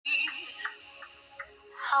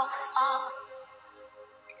far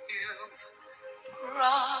you've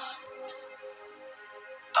brought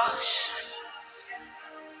us,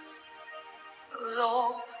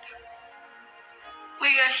 Lord. We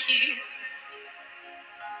are here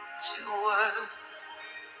to worship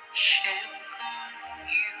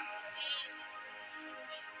you.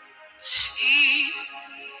 See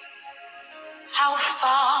how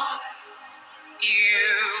far you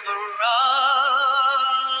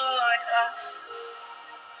brought us,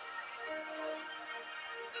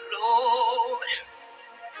 Lord.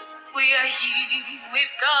 We are here,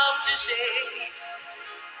 we've come to say,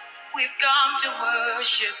 we've come to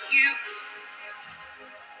worship you.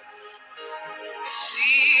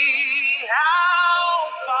 See how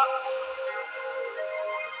far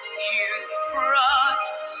you brought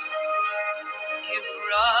us, you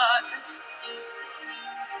brought us,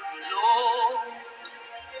 Lord,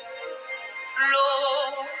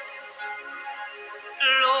 Lord,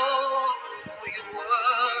 Lord, we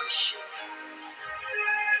worship.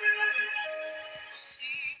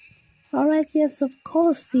 Alright, yes, of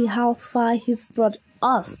course, see how far he's brought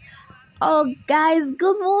us. Oh, guys,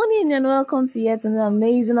 good morning and welcome to yet an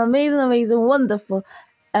amazing, wonderful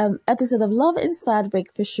episode of Love Inspired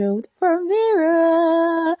Breakfast Show with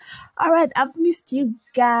Mirror. Alright, I've missed you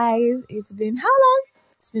guys. It's been how long?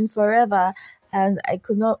 It's been forever, and I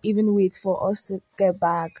could not even wait for us to get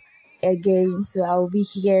back again. So I'll be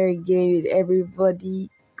here again with everybody.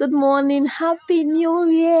 Good morning, Happy New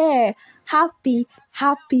Year! Happy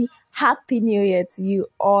New Year to you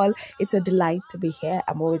all. It's a delight to be here.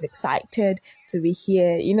 I'm always excited to be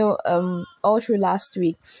here. All through last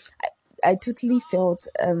week, I totally felt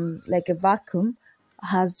like a vacuum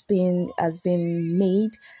has been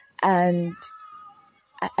made, and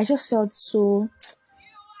I just felt so.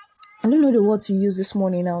 I don't know the word to use this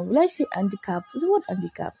morning now. Will I say handicap? Is the word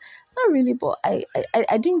handicap? Not really, but I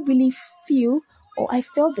didn't really feel, or I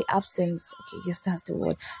felt the absence. Okay, yes, that's the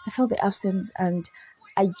word. I felt the absence, and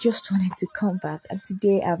I just wanted to come back. And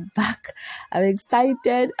today I'm back. I'm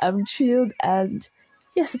excited. I'm thrilled, and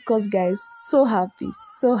yes, of course, guys, so happy,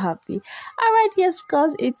 so happy. All right, yes,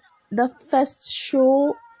 because it's the first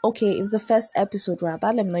show. Okay, it's the first episode,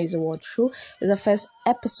 rather. Let me not use the word show. It's the first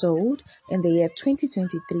episode in the year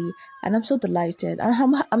 2023, and I'm so delighted. And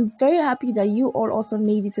I'm very happy that you all also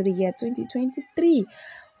made it to the year 2023.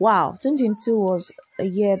 Wow, 2022 was a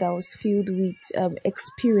year that was filled with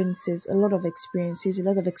experiences, a lot of experiences, a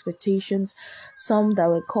lot of expectations, some that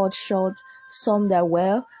were cut short, some that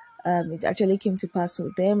were. It actually came to pass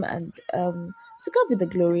with them, and to God be the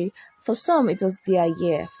glory. For some, it was their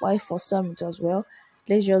year. Why for some, it was, well,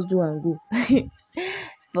 let's just do and go.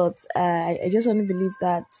 But I just want to believe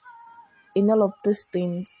that in all of these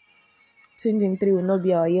things, 2023 will not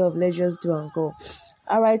be our year of let's just do and go.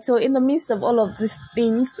 All right, so in the midst of all of these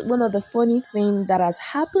things, one of the funny things that has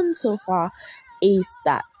happened so far is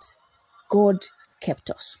that God kept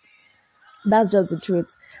us. That's just the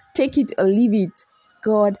truth. Take it or leave it.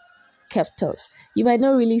 God kept us. You might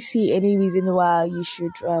not really see any reason why you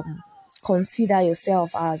should consider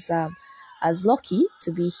yourself as lucky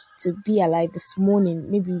to be alive this morning.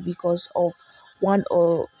 Maybe because of one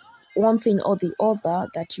thing or the other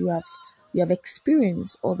that you have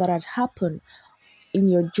experienced, or that had happened in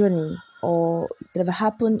your journey, or that have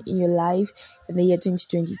happened in your life in the year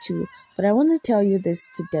 2022. But I want to tell you this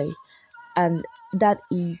today, and that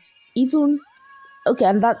is even with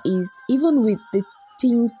the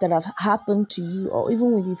things that have happened to you, or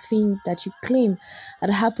even with the things that you claim that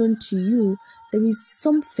happened to you, there is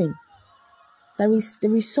something that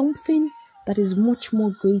is much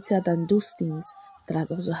more greater than those things that has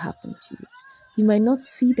also happened to you. You might not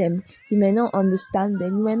see them, you might not understand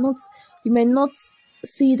them, you might not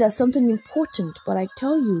see it as something important, but I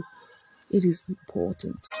tell you, it is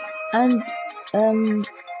important. And on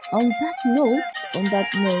that note,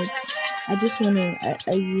 I just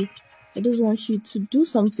want you to do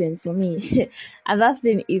something for me. And that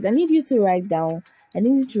thing is, I need you to write down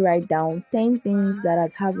 10 things that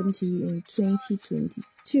has happened to you in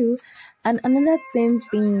 2022, and another 10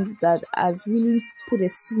 things that has really put a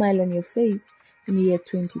smile on your face in the year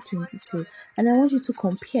 2022. And I want you to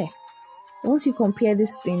compare. Once you compare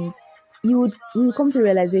these things, you will come to the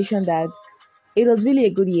realization that it was really a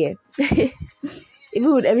good year.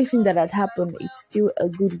 Even with everything that had happened, it's still a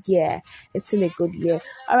good year. It's still a good year.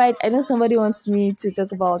 All right, I know somebody wants me to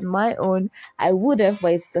talk about my own. I would have,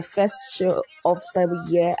 but it's the first show of the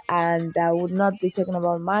year, and I would not be talking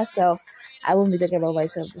about myself. I won't be talking about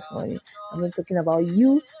myself this morning. I'm going to be talking about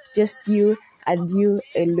you, just you, and you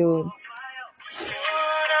alone.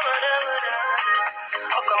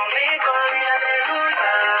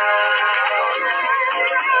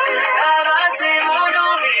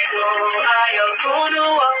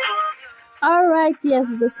 right, yes,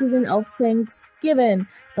 it's the season of Thanksgiving.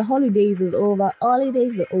 The holidays is over.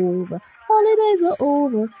 Holidays are over. Holidays are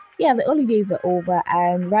over. Yeah, the holidays are over.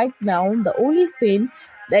 And right now, the only thing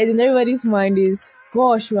that is in everybody's mind is,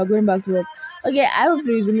 gosh, we are going back to work. Okay, I will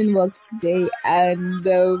be resuming work today, and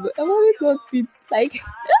I'm having God feet. Like,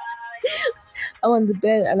 I'm on the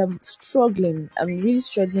bed and I'm struggling. I'm really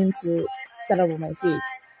struggling to stand up on my feet.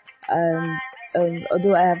 And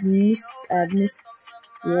although I have missed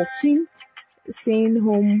walking, staying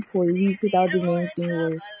home for a week without doing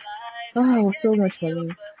anything was so much for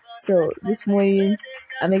me. So this morning,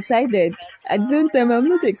 I'm excited. At the same time, I'm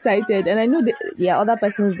not excited, and I know that there are other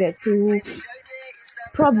persons there too.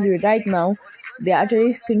 Probably right now, they're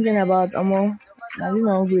actually thinking about I don't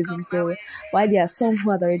know resume. So why there are some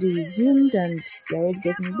who had already resumed and they're already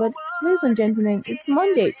getting. But ladies and gentlemen, it's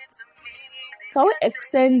Monday. Can we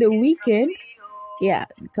extend the weekend? Yeah,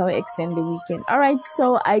 can we extend the weekend? All right,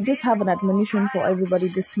 so I just have an admonition for everybody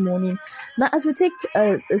this morning. Now, as we take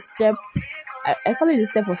a step, I call it a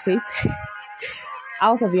step of faith,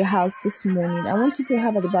 out of your house this morning, I want you to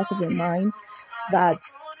have at the back of your mind that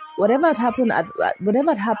whatever had happened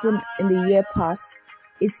in the year past,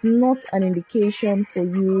 it's not an indication for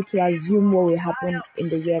you to assume what will happen in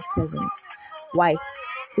the year present. Why?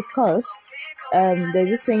 Because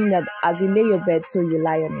there's a saying that as you lay your bed, so you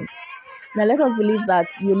lie on it. Now let us believe that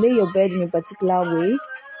you lay your bed in a particular way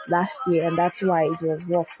last year, and that's why it was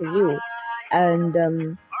rough for you.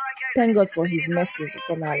 And thank God for His mercies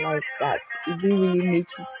upon our lives that He didn't really make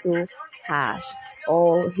it so harsh.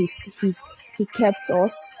 Or He kept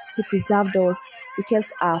us, He preserved us, He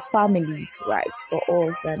kept our families right for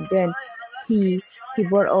us, and then He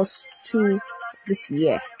brought us through this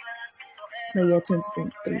year, the year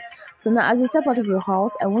 2023. So now, as you step out of your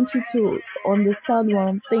house, I want you to understand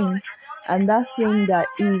one thing, and that thing that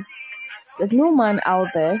is that no man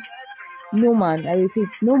out there, no man, I repeat,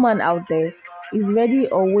 no man out there is ready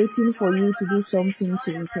or waiting for you to do something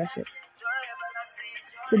to impress him.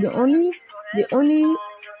 So the only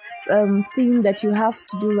thing that you have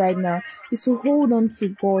to do right now is to hold on to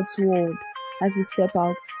God's word as you step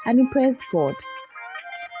out and impress God.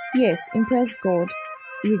 Yes, impress God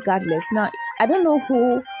regardless. Now, I don't know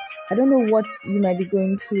what you might be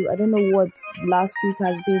going through. I don't know what last week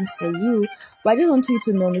has been for you, but I just want you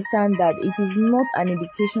to understand that it is not an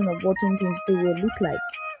indication of what 2023 will look like.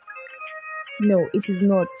 No, it is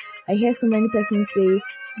not. I hear so many persons say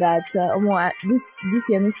that this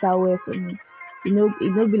year no start well for me.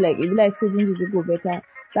 It be like certain to go better.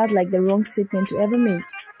 That's like the wrong statement to ever make.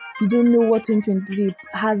 You don't know what 2023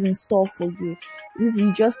 has in store for you.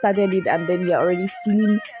 You just started it, and then you're already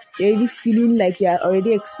feeling like you're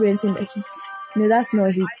already experiencing the heat. No, that's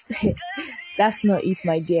not it. That's not it,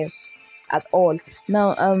 my dear, at all.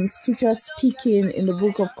 Now, scripture speaking in the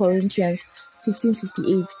book of Corinthians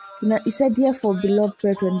 15:58. It said, "Therefore, beloved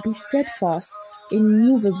brethren, be steadfast,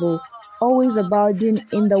 immovable, always abounding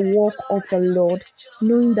in the work of the Lord,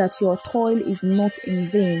 knowing that your toil is not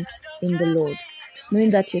in vain in the Lord."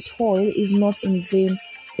 Knowing that your toil is not in vain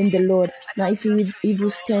in the Lord. Now, if you read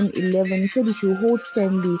Hebrews 10:11, it said you should hold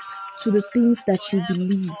firmly to the things that you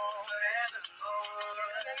believe.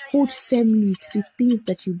 Hold firmly to the things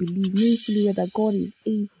that you believe, knowing fully well that God is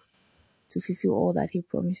able to fulfill all that He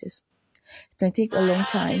promises. It might take a long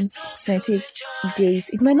time. It might take days.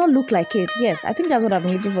 It might not look like it. Yes, I think that's what I've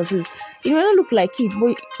been looking for. It might not look like it,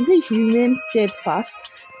 but he said you should remain steadfast,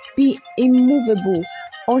 be immovable,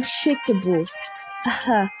 unshakable.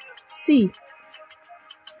 See,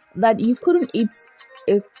 that you couldn't eat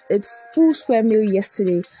a full square meal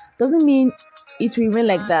yesterday doesn't mean it will remain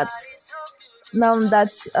like that. Now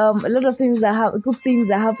that a lot of things good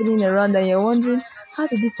things are happening around, and you're wondering, how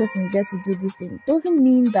did this person get to do this thing? Doesn't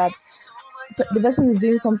mean that the person is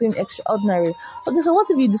doing something extraordinary. Okay, so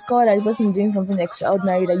what if you discover that the person is doing something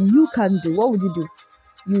extraordinary that you can do? What would you do?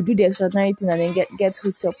 You do the extraordinary thing and then get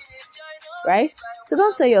hooked up, right? So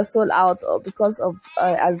don't sell your soul out because of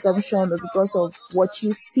assumption or because of what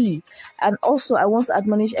you see. And also, I want to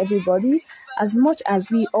admonish everybody: as much as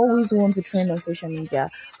we always want to trend on social media,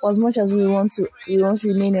 or as much as we want to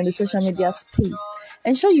remain in the social media space,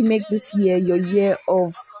 ensure you make this year your year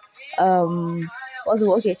of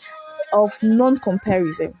of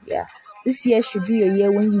non-comparison. Yeah, this year should be a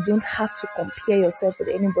year when you don't have to compare yourself with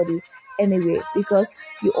anybody anyway, because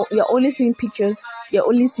you're only seeing pictures, you're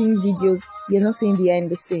only seeing videos, you're not seeing behind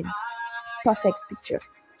the scene. Perfect picture,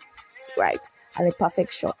 right? And a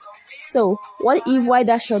perfect shot. So what if while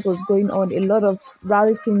that shot was going on, a lot of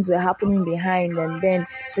rowdy things were happening behind, and then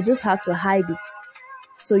they just had to hide it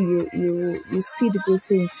so you see the good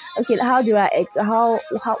thing. Okay, how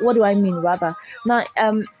what do I mean rather? Now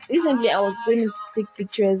recently I was going to take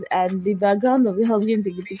pictures, and the background of the house going to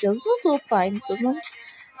take the pictures was not so fine. It does not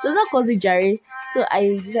cause a jarry. So I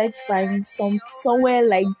decided to find somewhere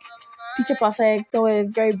like picture perfect, somewhere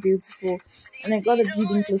very beautiful, and I got a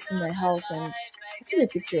building close to my house, and I took a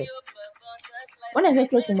picture. When I say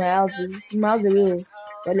close to my house, it's miles away,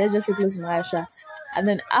 but let's just say close to my house. And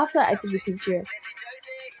then after I took the picture,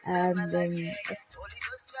 and then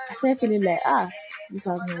I started feeling like, this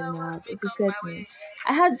house not my house. It is set me.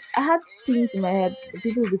 I had things in my head.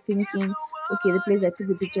 People would be thinking, okay, the place I took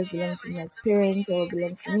the pictures belongs to my parents or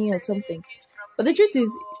belongs to me or something. But the truth is,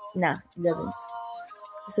 nah, it doesn't.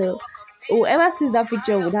 So whoever sees that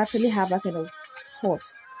picture would actually have that kind of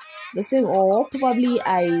thought. The same, or probably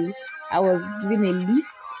I was given a lift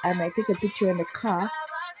and I take a picture in the car.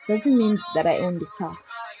 Doesn't mean that I own the car,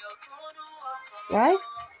 right?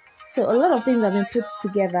 So a lot of things have been put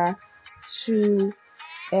together to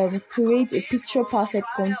create a picture perfect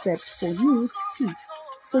concept for you to see.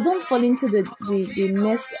 So don't fall into the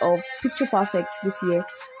nest of picture perfect this year.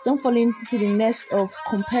 Don't fall into the nest of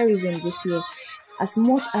comparison this year. As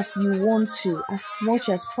much as you want to, as much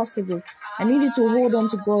as possible, I need you to hold on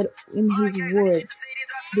to God in His words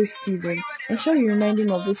this season. Ensure you remind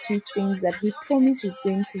Him of the sweet things that He promised He's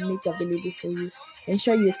going to make available for you.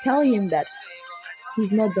 Ensure you tell Him that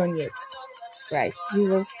He's not done yet. Right?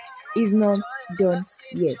 Jesus is not done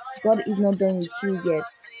yet. God is not done with you yet.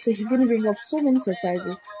 So He's going to bring up so many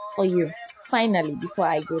surprises for you. Finally, before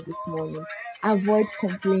I go this morning, avoid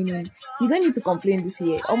complaining. You don't need to complain this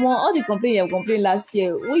year. All the complaining you have complained last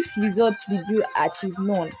year, which results did you achieve?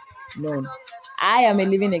 None. I am a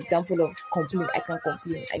living example of complain. I can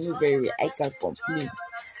complain. I know very well. I can complain.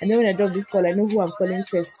 And then when I drop this call, I know who I'm calling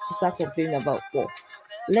first to start complaining about. But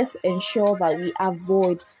let's ensure that we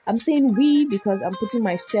avoid. I'm saying we because I'm putting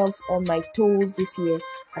myself on my toes this year,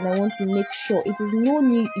 and I want to make sure it is no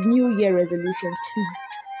new year resolution. Please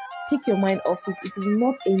take your mind off it. It is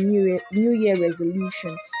not a new year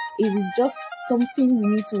resolution. It is just something we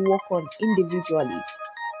need to work on individually.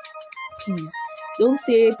 Please don't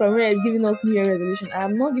say Primera is giving us new year resolution.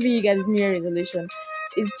 I'm not giving you guys new year resolution.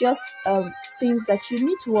 It's just things that you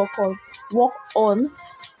need to work on,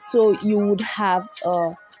 so you would have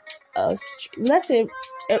let's say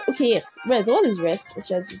okay, yes, rest. What is rest?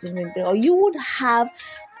 Stress between or you would have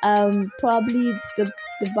probably the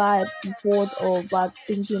bad report or bad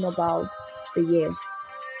thinking about the year.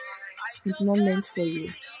 It's not meant for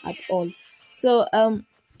you at all. So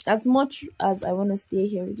as much as I want to stay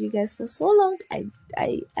here with you guys for so long, I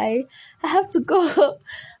have to go.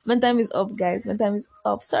 My time is up, guys. My time is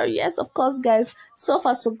up. Sorry. Yes, of course, guys. So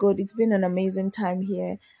far, so good. It's been an amazing time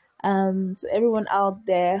here. To everyone out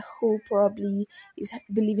there who probably is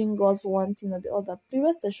believing God for one thing or the other, be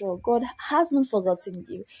rest assured, God has not forgotten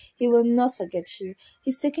you. He will not forget you.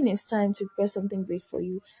 He's taking His time to prepare something great for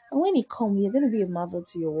you. And when He comes, you're going to be a marvel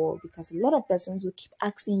to your world, because a lot of persons will keep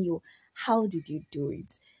asking you, how did you do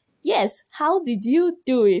it? Yes, how did you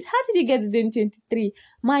do it? How did you get it in 23?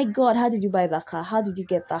 My God, how did you buy that car? How did you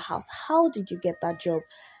get that house? How did you get that job?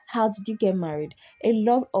 How did you get married? A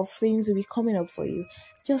lot of things will be coming up for you.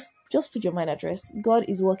 Just put your mind at rest. God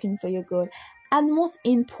is working for your good. And most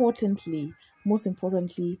importantly,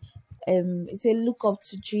 say look up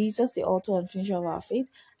to Jesus, the author and finisher of our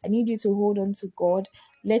faith. I need you to hold on to God.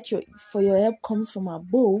 For your help comes from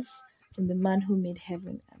above, from the man who made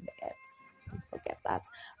heaven and the earth. Don't forget that.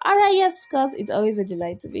 All right, yes, because it's always a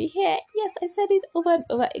delight to be here. Yes, I said it over and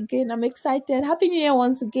over again. I'm excited. Happy New Year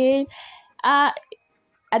once again.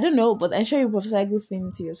 I don't know, but ensure you prophesy good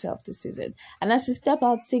things to yourself this season. And as you step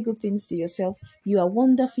out, say good things to yourself. You are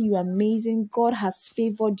wonderful. You are amazing. God has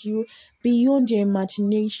favored you beyond your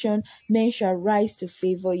imagination. Men shall rise to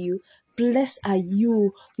favor you. Blessed are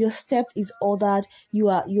you. Your step is ordered. You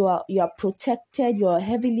are protected. You are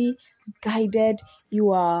heavily guided.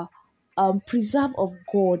 You are preserved of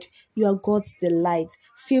God. You are God's delight.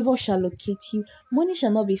 Favor shall locate you. Money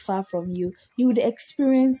shall not be far from you. You would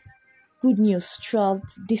experience good news throughout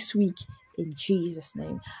this week in Jesus'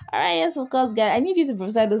 name. All right, yes, of course, guys. I need you to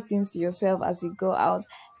prophesy those things to yourself as you go out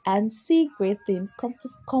and see great things come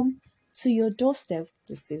to your doorstep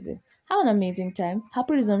this season. Have an amazing time.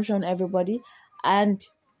 Happy resumption, everybody, and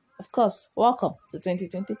of course, welcome to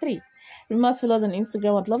 2023. Remember to follow us on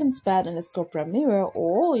Instagram at loveinspired_Primera,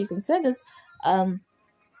 or you can send us an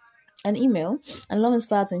email at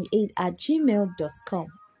loveinspired28@gmail.com.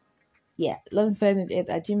 Yeah,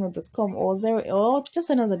 loveinspired28@gmail.com, or just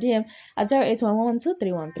send us a DM at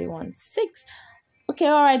 081112313116. Okay,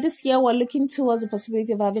 all right. This year we're looking towards the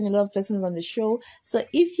possibility of having a lot of persons on the show. So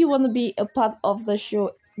if you want to be a part of the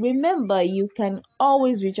show, remember you can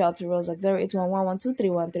always reach out to us at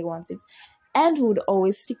 081112313116 and we would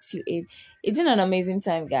always fix you in. It's been an amazing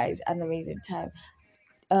time, guys. An amazing time.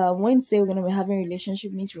 Wednesday we're gonna be having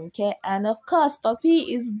relationship meet room care, and of course, Papi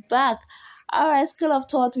is back. All right, School of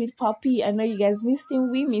Thought with Papi. I know you guys missed him.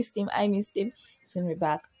 We missed him. I missed him. He's gonna be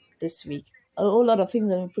back this week. A whole lot of things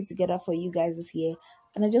that we put together for you guys this year,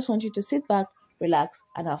 and I just want you to sit back, relax,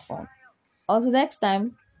 and have fun. Until next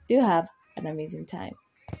time, do have an amazing time.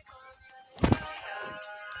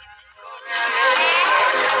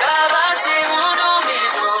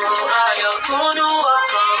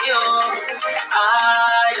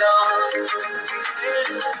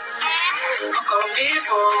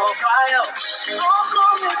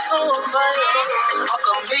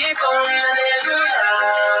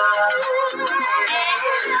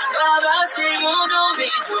 Baba, say you know me,